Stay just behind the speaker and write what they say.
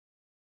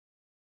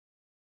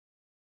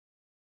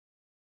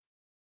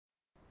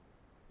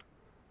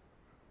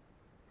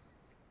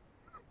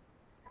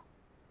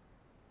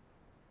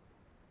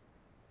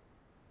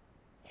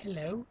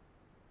Hello,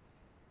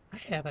 I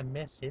have a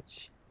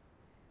message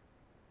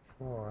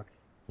for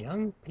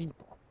young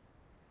people,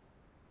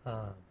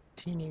 um,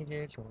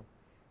 teenagers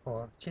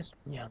or just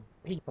young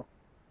people.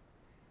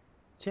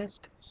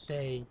 Just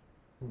say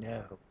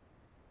no.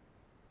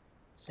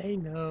 Say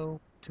no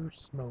to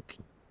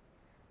smoking.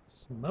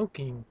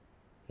 Smoking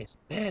is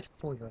bad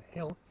for your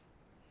health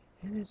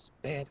and it's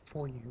bad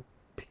for you,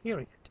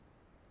 period.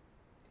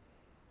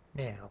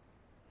 Now,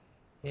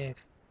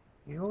 if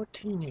you're a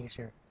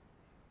teenager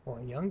or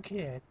a young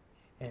kid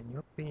and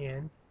you're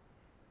being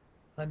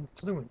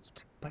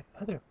influenced by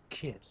other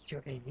kids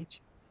your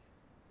age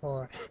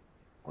or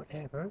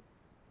whatever,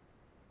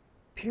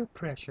 peer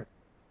pressure.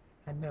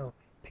 I know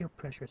peer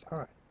pressure is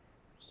hard.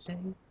 Say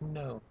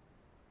no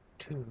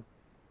to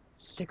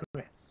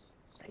cigarettes.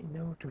 Say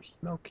no to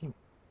smoking.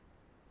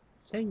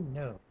 Say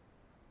no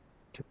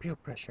to peer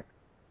pressure.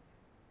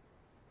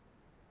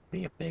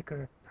 Be a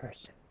bigger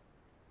person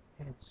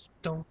and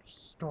don't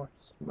start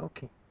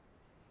smoking.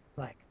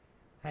 Like,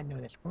 I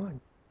know this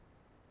one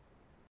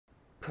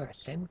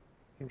person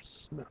who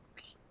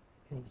smokes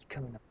and he's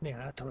coming up there.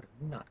 I told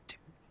him not to,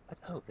 but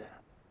hold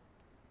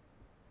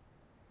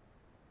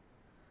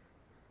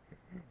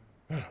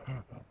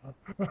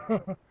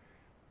up.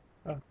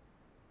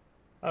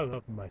 I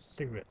love my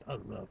cigarettes. I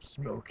love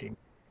smoking.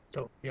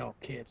 So, y'all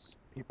kids,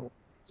 people,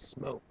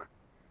 smoke.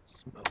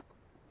 Smoke.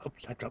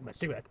 Oops, I dropped my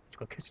cigarette. It's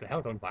gonna catch the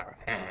house on fire.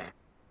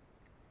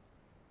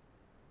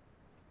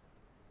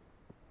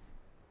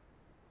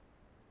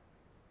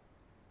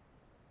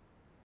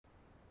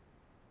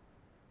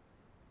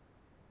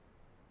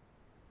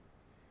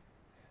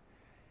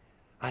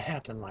 I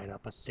have to light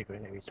up a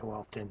cigarette every so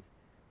often.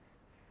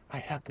 I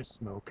have to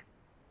smoke.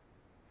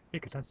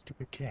 Because that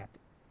stupid cat.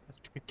 That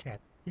stupid cat.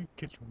 He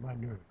gets on my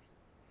nerves.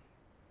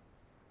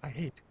 I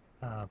hate,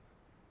 um,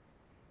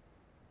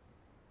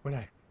 when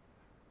I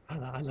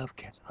love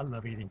cats. I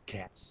love eating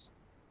cats.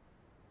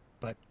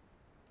 But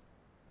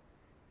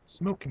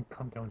smoking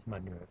comes down to my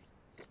nerves.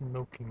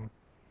 Smoking,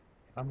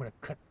 if I'm gonna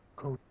cut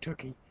cold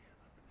turkey,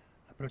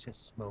 I better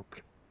just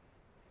smoke.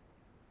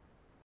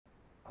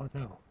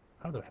 Although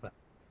I have a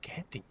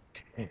cat to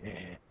eat.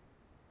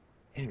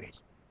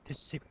 Anyways, this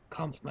cigarette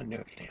calms my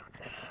nerves down.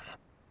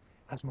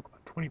 I smoke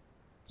about 20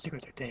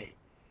 cigarettes a day,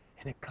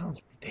 and it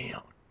calms me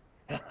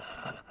down.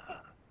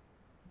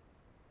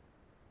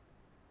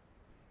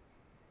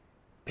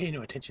 Pay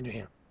no attention to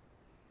him.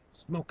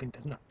 Smoking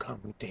does not calm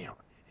me down.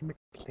 It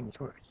makes things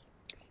worse.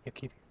 It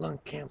gives you lung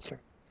cancer,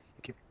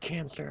 it gives you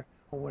cancer,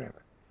 or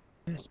whatever.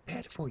 And it's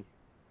bad for you.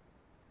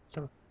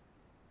 So,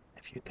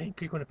 if you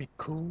think you're going to be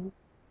cool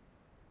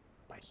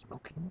by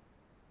smoking,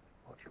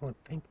 or if you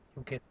want to think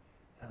you'll get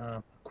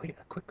a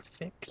quick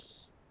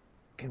fix,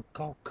 can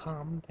call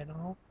calmed and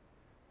all,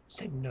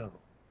 say no.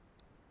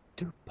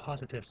 Do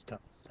positive stuff.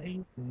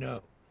 Say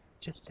no.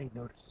 Just say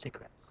no to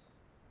cigarettes.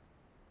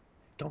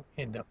 Don't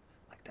end up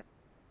like that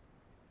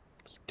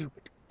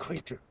stupid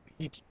creature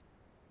who eats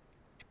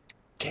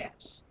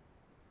cats.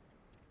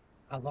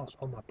 I lost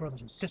all my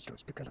brothers and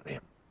sisters because of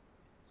him.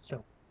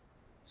 So,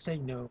 say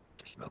no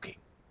to smoking.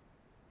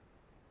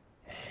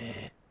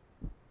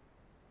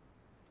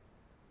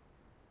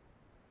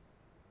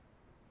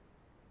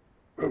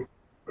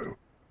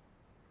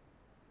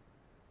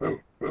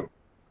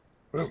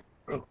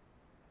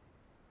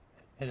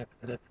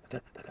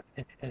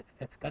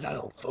 That's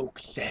all,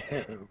 folks.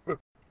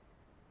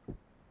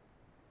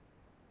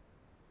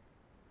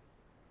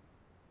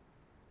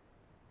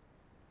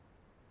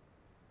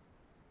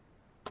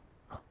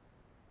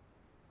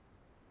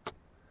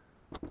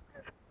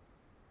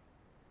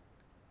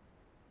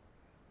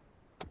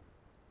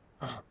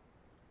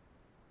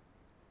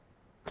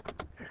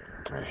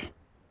 Okay.